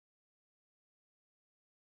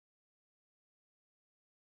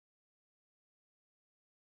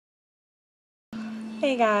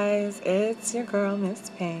Hey guys, it's your girl Miss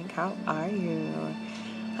Pink. How are you?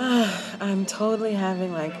 I'm totally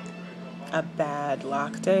having like a bad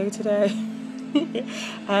lock day today.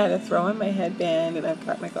 I had to throw in my headband and I've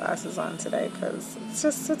got my glasses on today because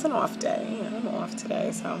it's an off day. I'm off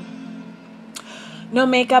today, so no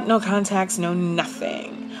makeup, no contacts, no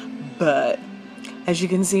nothing. But as you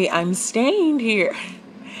can see, I'm stained here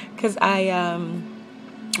because I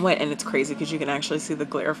went, and it's crazy because you can actually see the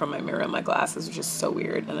glare from my mirror in my glasses, which is so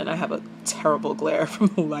weird. And then I have a terrible glare from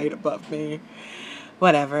the light above me.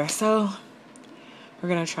 Whatever. So we're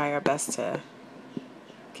gonna try our best to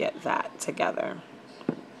get that together.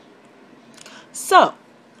 So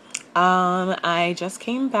I just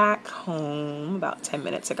came back home about 10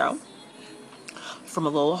 minutes ago from a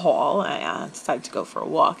little haul. I decided to go for a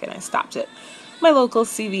walk, and I stopped at my local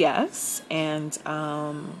CVS. And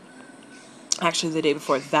actually, the day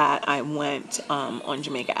before that, I went on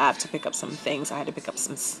Jamaica Ave to pick up some things. I had to pick up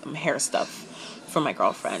some hair stuff for my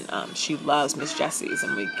girlfriend. She loves Miss Jessie's,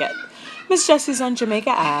 and we get Miss Jessie's on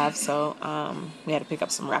Jamaica Ave, so we had to pick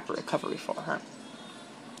up some Rapid Recovery for her.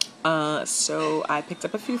 So I picked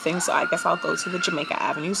up a few things, so I guess I'll go to the Jamaica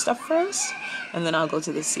Avenue stuff first, and then I'll go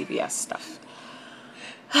to the CVS stuff.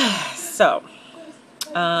 So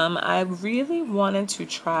I really wanted to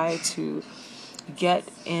try to get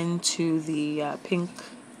into the pink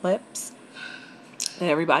lips that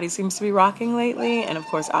everybody seems to be rocking lately. And of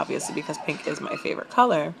course, obviously, because pink is my favorite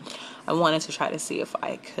color, I wanted to try to see if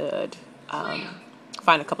I could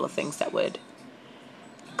find a couple of things that would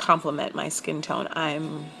complement my skin tone.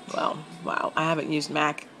 Wow, I haven't used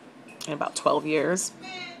MAC in about 12 years,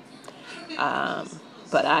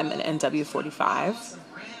 but I'm an NW45,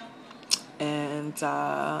 and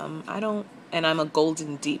I'm a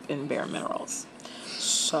golden deep in Bare Minerals.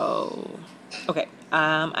 So, okay,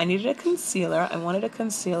 I needed a concealer. I wanted a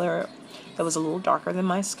concealer that was a little darker than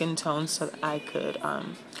my skin tone so that I could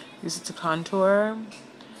use it to contour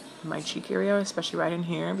my cheek area, especially right in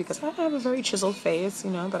here, because I have a very chiseled face,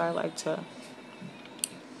 but I like to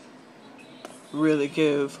really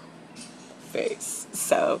give face.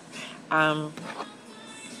 So, I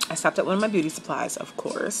stopped at one of my beauty supplies, of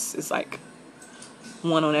course. It's like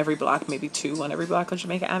one on every block, maybe two on every block on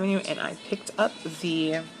Jamaica Avenue, and I picked up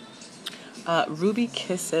the Ruby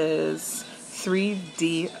Kisses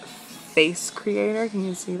 3D Face Creator. Can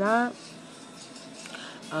you see that?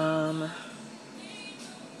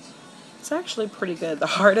 It's actually pretty good. The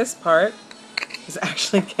hardest part is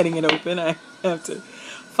actually getting it open. I have to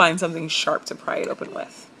find something sharp to pry it open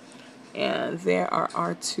with. And there are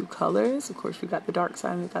our two colors. Of course, we got the dark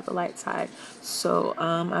side and we got the light side. So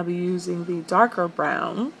I'll be using the darker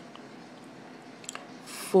brown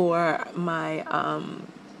for my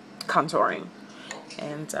contouring.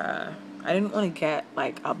 And I didn't want to get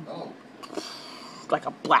like a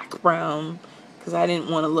black brown because I didn't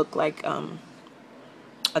want to look like a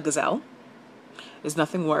gazelle. There's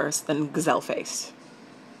nothing worse than gazelle face.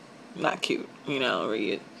 Not cute, where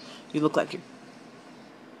you look like you're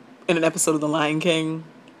in an episode of The Lion King.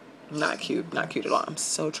 Not cute at all. I'm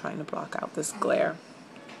so trying to block out this glare.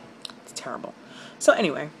 It's terrible. So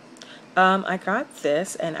anyway, I got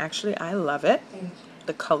this, and actually I love it.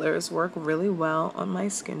 The colors work really well on my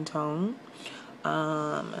skin tone.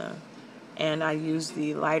 And I use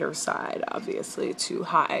the lighter side, obviously, to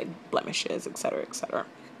hide blemishes, etc., etc.,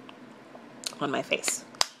 on my face.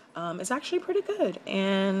 It's actually pretty good.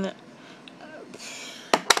 And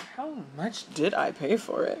how much did I pay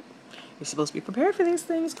for it? You're supposed to be prepared for these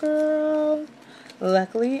things, girl.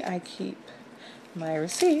 Luckily, I keep my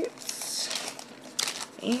receipts.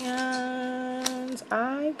 And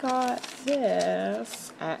I got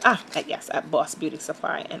this at Boss Beauty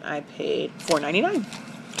Supply, and I paid $4.99.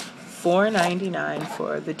 $4.99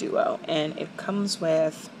 for the duo, and it comes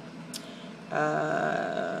with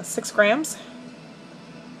 6 grams.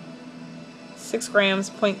 6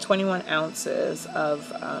 grams, 0.21 ounces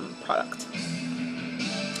of product.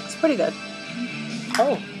 It's pretty good.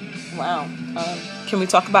 Oh, wow. Can we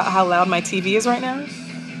talk about how loud my TV is right now?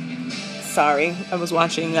 Sorry, I was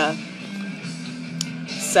watching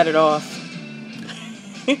Set It Off.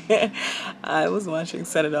 I was watching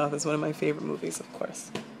Set It Off. It's one of my favorite movies, of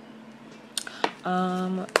course.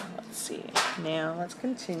 Let's see. Now, let's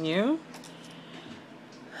continue.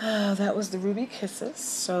 That was the Ruby Kisses.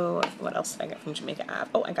 So, what else did I get from Jamaica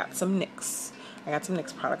Ave? Oh, I got some NYX. I got some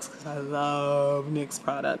NYX products because I love NYX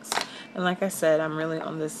products. And like I said, I'm really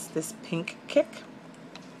on this pink kick.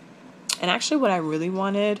 And actually what I really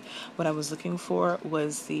wanted, what I was looking for,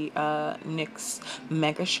 was the NYX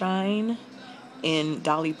Mega Shine in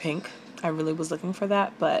Dolly Pink. I really was looking for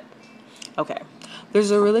that, but okay.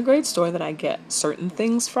 There's a really great store that I get certain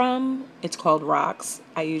things from. It's called Rocks.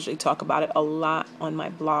 I usually talk about it a lot on my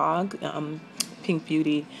blog,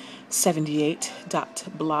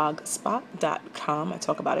 pinkbeauty78.blogspot.com. I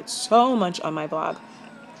talk about it so much on my blog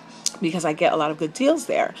because I get a lot of good deals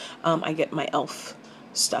there. I get my e.l.f.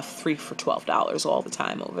 stuff 3 for $12 all the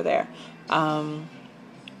time over there. And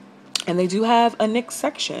they do have a NYX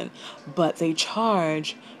section, but they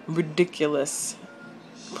charge ridiculous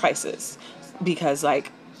prices because,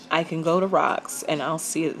 like, I can go to Rocks and I'll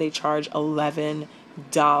see that they charge $11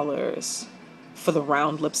 for the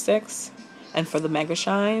round lipsticks and for the mega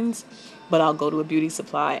shines, but I'll go to a beauty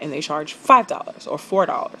supply and they charge $5 or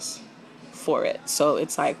 $4 for it. So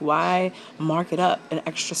it's like, why mark it up an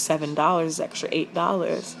extra $7, extra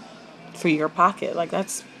 $8 for your pocket? Like,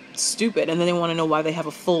 that's stupid. And then they want to know why they have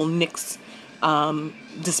a full NYX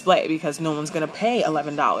display, because no one's gonna pay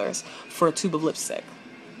 $11 for a tube of lipstick.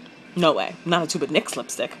 No way. Not a tube of NYX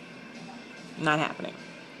lipstick. Not happening.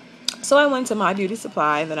 So I went to my beauty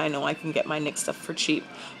supply that I know I can get my NYX stuff for cheap,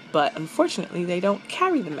 but unfortunately they don't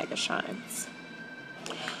carry the mega shines.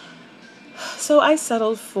 So I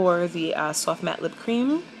settled for the soft matte lip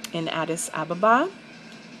cream in Addis Ababa.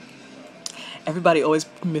 Everybody always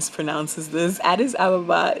mispronounces this. Addis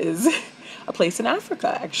Ababa is a place in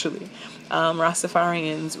Africa, actually.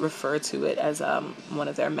 Rastafarians refer to it as one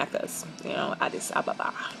of their meccas, Addis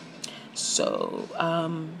Ababa. So,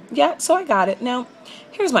 yeah, so I got it. Now,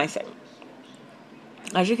 here's my thing.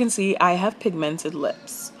 As you can see, I have pigmented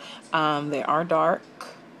lips. They are dark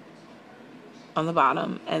on the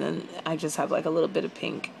bottom, and then I just have like a little bit of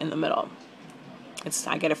pink in the middle.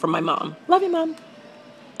 I get it from my mom. Love you, Mom.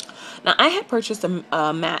 Now, I had purchased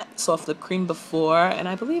a matte soft lip cream before, and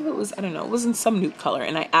I believe it was, I don't know, it was in some nude color,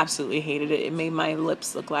 and I absolutely hated it. It made my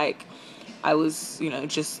lips look like I was,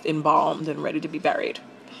 just embalmed and ready to be buried.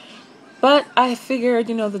 But I figured,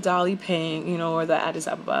 the Dolly pink, or the Addis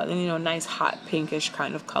Ababa, nice hot pinkish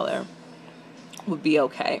kind of color would be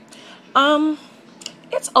okay.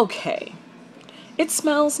 It's okay. It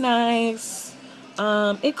smells nice.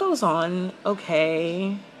 It goes on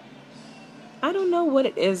okay. I don't know what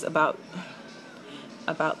it is about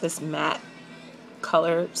this matte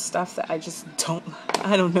color stuff that I just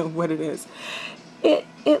I don't know what it is. It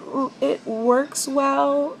works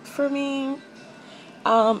well for me.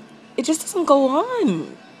 It just doesn't go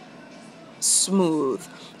on smooth.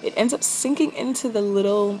 It ends up sinking into the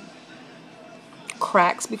little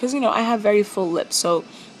cracks because, I have very full lips, so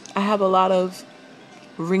I have a lot of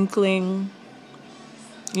wrinkling,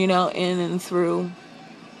 in and through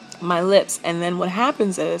my lips. And then what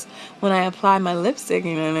happens is when I apply my lipstick,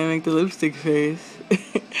 and I make the lipstick face,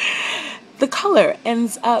 the color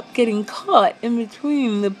ends up getting caught in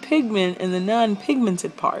between the pigment and the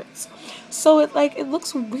non-pigmented parts. So it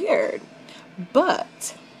looks weird.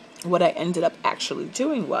 But what I ended up actually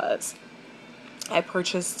doing was I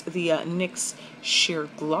purchased the NYX Sheer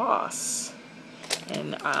Gloss.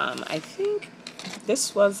 And I think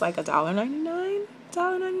this was like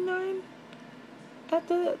 $1.99 at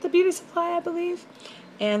the beauty supply, I believe.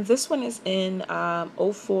 And this one is in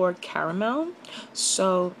 04 Caramel.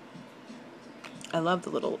 So I love the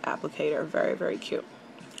little applicator. Very, very cute.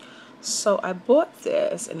 So I bought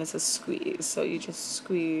this, and it's a squeeze. So you just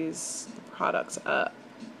squeeze the product up.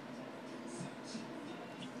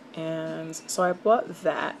 And so I bought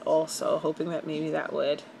that also, hoping that maybe that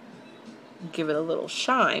would give it a little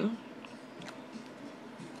shine.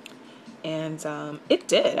 And it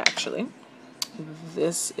did, actually.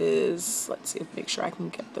 This is, let's see, make sure I can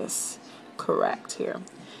get this correct here.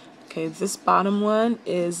 Okay, this bottom one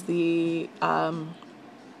is the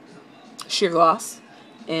Sheer Gloss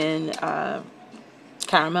in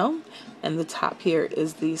Caramel, and the top here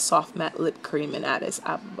is the Soft Matte Lip Cream in Addis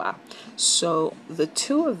Ababa. So the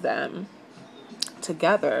two of them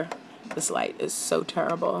together, this light is so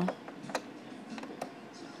terrible.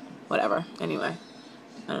 Whatever, anyway.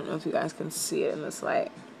 I don't know if you guys can see it in this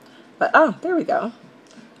light. But, oh, there we go.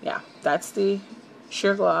 Yeah, that's the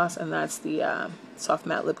Sheer Gloss, and that's the Soft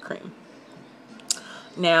Matte Lip Cream.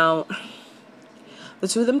 Now, the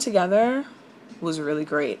two of them together was really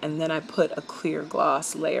great. And then I put a clear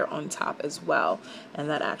gloss layer on top as well. And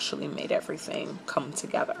that actually made everything come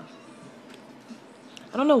together.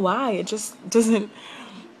 I don't know why. It just doesn't...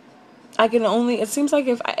 it seems like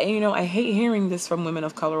if I hate hearing this from women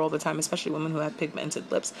of color all the time, especially women who have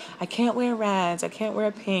pigmented lips. I can't wear reds, I can't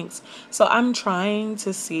wear pinks. So I'm trying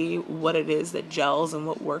to see what it is that gels and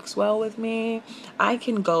what works well with me. I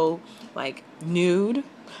can go like nude,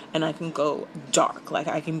 and I can go dark. Like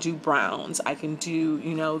I can do browns, I can do,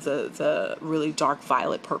 you know, the really dark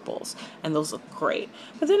violet purples, and those look great.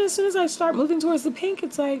 But then as soon as I start moving towards the pink,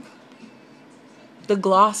 it's like the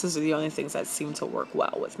glosses are the only things that seem to work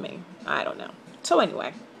well with me. I don't know. So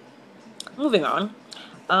anyway, moving on.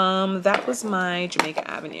 That was my Jamaica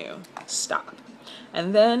Avenue stop.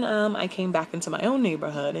 And then I came back into my own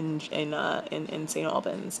neighborhood in St.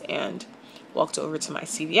 Albans and walked over to my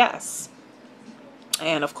CVS.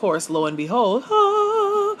 And of course, lo and behold,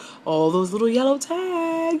 all those little yellow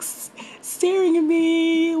tags staring at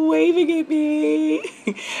me, waving at me.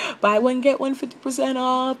 Buy one, get one 50%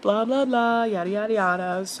 off, blah, blah, blah, yada, yada,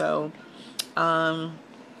 yada. So, but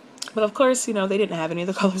of course, you know, they didn't have any of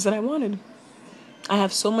the colors that I wanted. I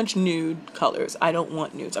have so much nude colors. I don't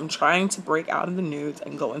want nudes. I'm trying to break out of the nudes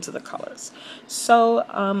and go into the colors.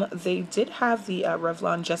 So they did have the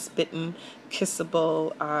Revlon Just Bitten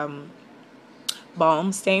Kissable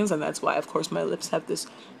balm stains, and that's why, of course, my lips have this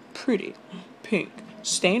pretty pink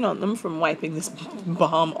stain on them from wiping this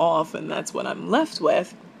balm off, and that's what I'm left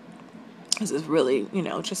with. This is really, you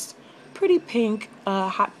know, just pretty pink,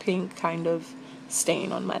 hot pink kind of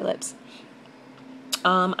stain on my lips.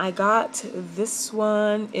 I got, this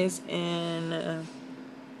one is in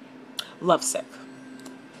Lovesick.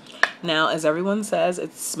 Now, as everyone says,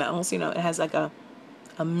 it smells, you know, it has like a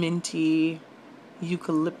minty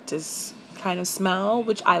eucalyptus kind of smell,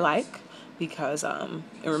 which I like because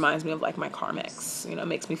it reminds me of like my Carmex. You know, it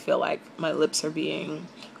makes me feel like my lips are being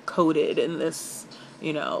coated in this,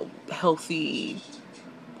 you know, healthy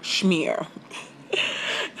schmear.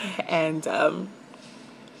 And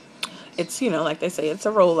it's, you know, like they say, it's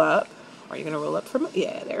a roll up. Are you gonna roll up from it?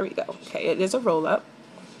 Yeah, there we go. Okay, it is a roll up,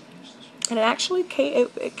 and it actually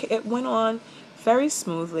it went on very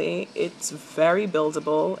smoothly. It's very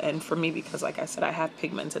buildable, and for me, because like I said, I have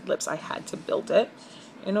pigmented lips, I had to build it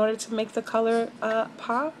in order to make the color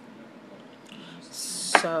pop.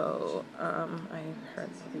 So I heard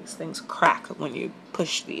these things crack when you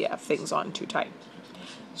push the things on too tight.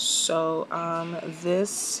 So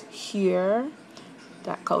this here,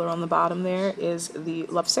 that color on the bottom there, is the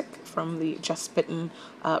Lovesick from the Just Bitten,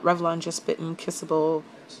 Revlon Just Bitten Kissable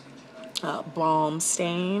Balm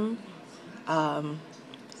Stain.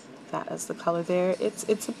 That is the color there.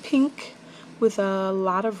 It's a pink with a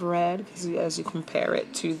lot of red, because as you compare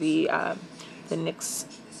it to the NYX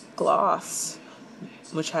gloss,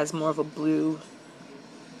 which has more of a blue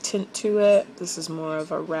tint to it. This is more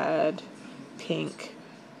of a red, pink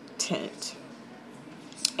tint.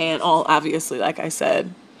 And all, obviously, like I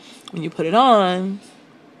said, when you put it on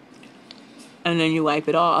and then you wipe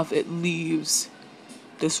it off, it leaves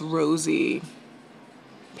this rosy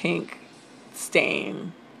pink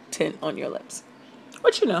stain tint on your lips.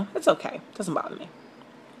 Which, you know, it's okay. Doesn't bother me.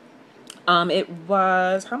 It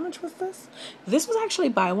was, how much was this? This was actually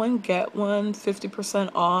buy one, get one,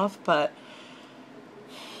 50% off, but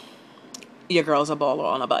your girl's a baller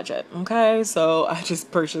on a budget, okay? So I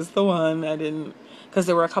just purchased the one. I didn't, because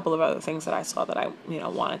there were a couple of other things that I saw that I, you know,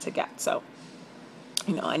 wanted to get. So,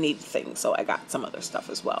 you know, I need things, so I got some other stuff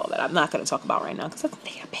as well that I'm not going to talk about right now because it's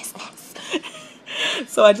their business.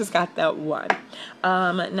 So I just got that one.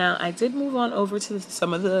 Now, I did move on over to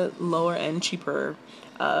some of the lower end, cheaper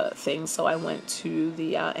things. So I went to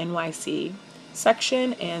the NYC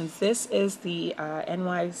section, and this is the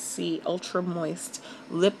NYC Ultra Moist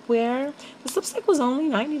Lip Wear. This lipstick was only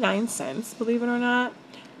 99 cents, believe it or not.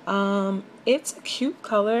 It's a cute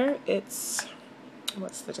color. It's,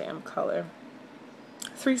 what's the damn color?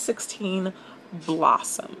 316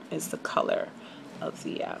 Blossom is the color of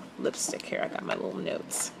the lipstick here. I got my little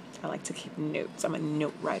notes. I like to keep notes. I'm a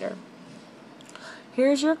note writer.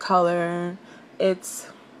 Here's your color. It's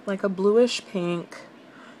like a bluish pink,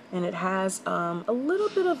 and it has a little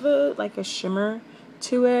bit of a shimmer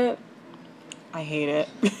to it. I hate it.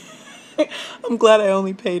 I'm glad I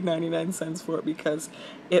only paid 99 cents for it because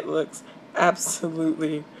it looks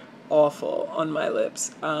absolutely awful on my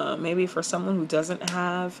lips. Maybe for someone who doesn't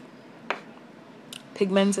have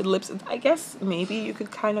pigmented lips, I guess maybe you could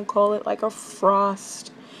kind of call it like a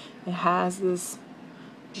frost. It has this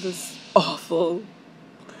awful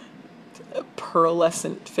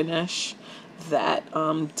pearlescent finish that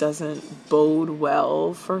doesn't bode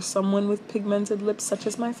well for someone with pigmented lips such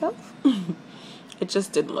as myself. It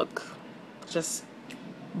just didn't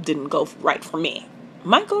go right for me.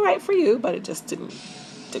 Might go right for you, but it just didn't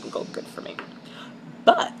go good for me.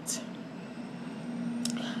 But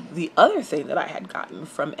the other thing that I had gotten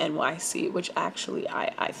from NYC, which actually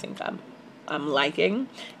I think I'm liking,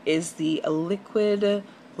 is the liquid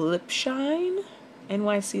lip shine.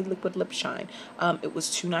 NYC liquid lip shine. It was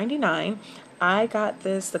 $2.99. I got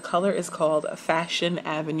this. The color is called Fashion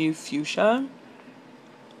Avenue Fuchsia.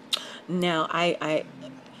 Now, I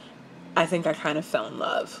think I kind of fell in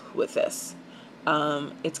love with this.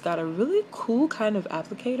 It's got a really cool kind of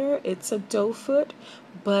applicator. It's a doe foot,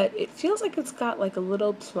 but it feels like it's got like a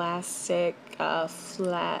little plastic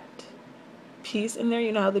flat piece in there.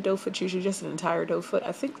 You know how the doe foot's usually just an entire doe foot?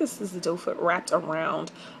 I think this is the doe foot wrapped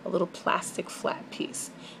around a little plastic flat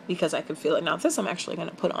piece because I can feel it. Now this I'm actually going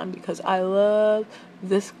to put on because I love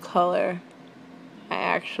this color. I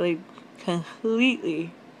actually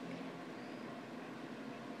completely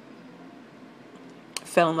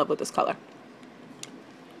fell in love with this color.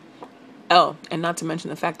 Oh, and not to mention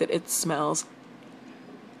the fact that it smells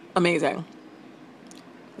amazing.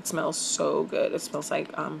 It smells so good. It smells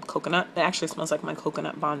like coconut. It actually smells like my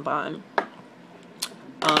coconut bonbon.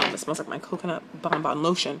 It smells like my coconut bonbon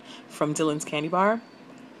lotion from Dylan's Candy Bar.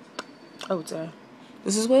 Oh, dear.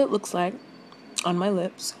 This is what it looks like on my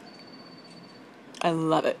lips. I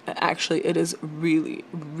love it. Actually, it is really,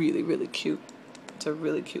 really, really cute. It's a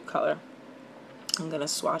really cute color. I'm going to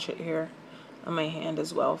swatch it here on my hand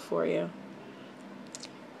as well for you.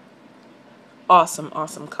 Awesome,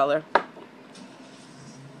 awesome color.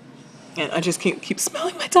 And I just can't keep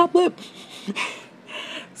smelling my top lip.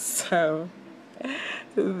 So,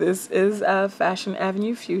 this is Fashion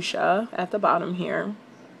Avenue Fuchsia at the bottom here.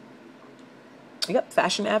 Yep,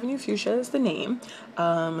 Fashion Avenue Fuchsia is the name.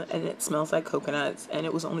 And it smells like coconuts. And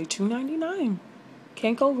it was only $2.99.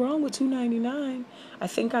 Can't go wrong with $2.99. I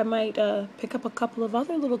think I might pick up a couple of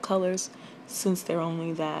other little colors since they're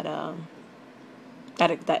only that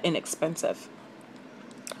inexpensive.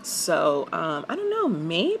 So I don't know,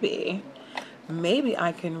 maybe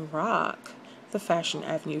I can rock the Fashion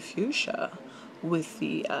Avenue Fuchsia with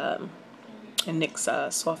the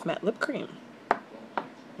NYX Soft Matte Lip Cream.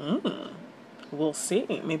 We'll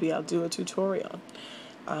see. Maybe I'll do a tutorial.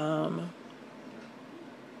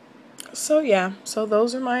 So yeah, so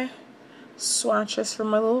those are my swatches from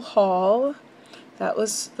my little haul. That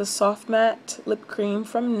was the Soft Matte Lip Cream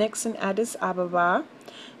from NYX in Addis Ababa.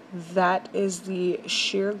 That is the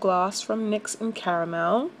Sheer Gloss from NYX in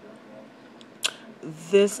Caramel.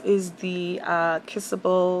 This is the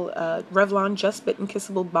Kissable Revlon Just Bitten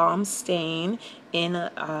Kissable Balm Stain in,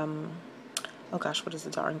 oh gosh, what is the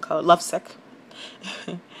darn color? Lovesick.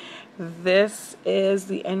 This is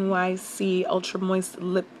the NYC Ultra Moist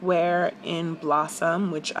Lip Wear in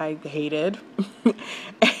Blossom, which I hated.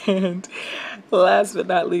 And last but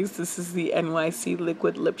not least, this is the NYC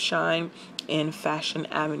Liquid Lip Shine in Fashion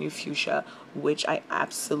Avenue Fuchsia, which I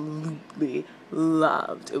absolutely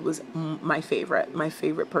loved. It was my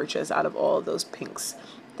favorite purchase out of all of those pinks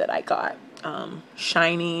that I got.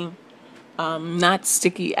 Shiny, not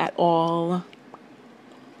sticky at all,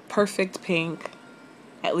 perfect pink,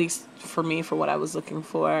 at least for me, for what I was looking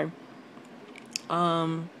for.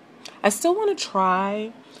 I still want to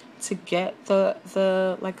try to get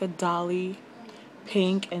the like a Dolly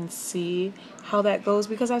pink and see how that goes,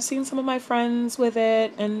 because I've seen some of my friends with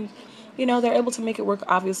it, and you know, they're able to make it work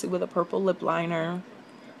obviously with a purple lip liner.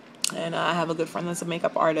 And I have a good friend that's a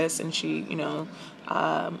makeup artist, and she, you know,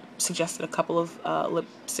 suggested a couple of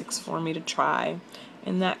lipsticks for me to try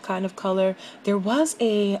in that kind of color. There was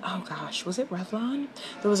a, oh gosh, was it Revlon?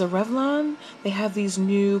 There was a Revlon. They have these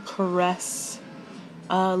new Caress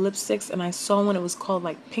lipsticks, and I saw one, it was called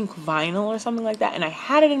like Pink Vinyl or something like that, and I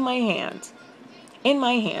had it in my hand,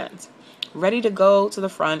 ready to go to the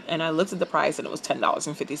front, and I looked at the price and it was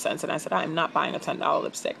 $10.50, and I said, I'm not buying a $10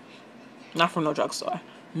 lipstick. Not from no drugstore.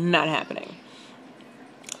 Not happening.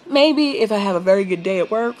 Maybe if I have a very good day at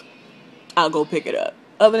work, I'll go pick it up.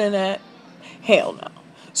 Other than that, hell no.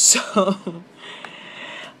 So,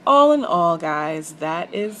 all in all, guys,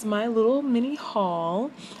 that is my little mini haul.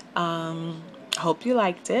 Hope you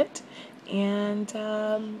liked it. And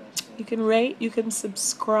you can rate, you can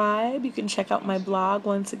subscribe, you can check out my blog.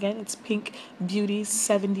 Once again, it's Pink Beauty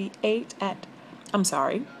 78 at, I'm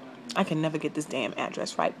sorry, I can never get this damn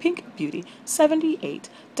address right.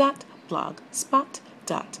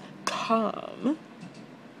 pinkbeauty78.blogspot.com.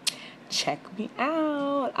 Check me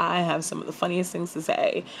out. I have some of the funniest things to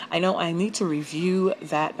say. I know I need to review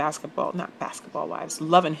that not Basketball Wives,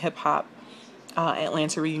 Love and Hip Hop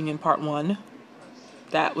Atlanta Reunion Part 1.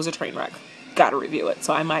 That was a train wreck. Gotta review it.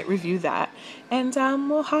 So I might review that. And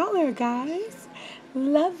we'll holler, guys.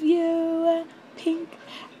 Love you. Pink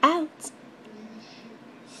out.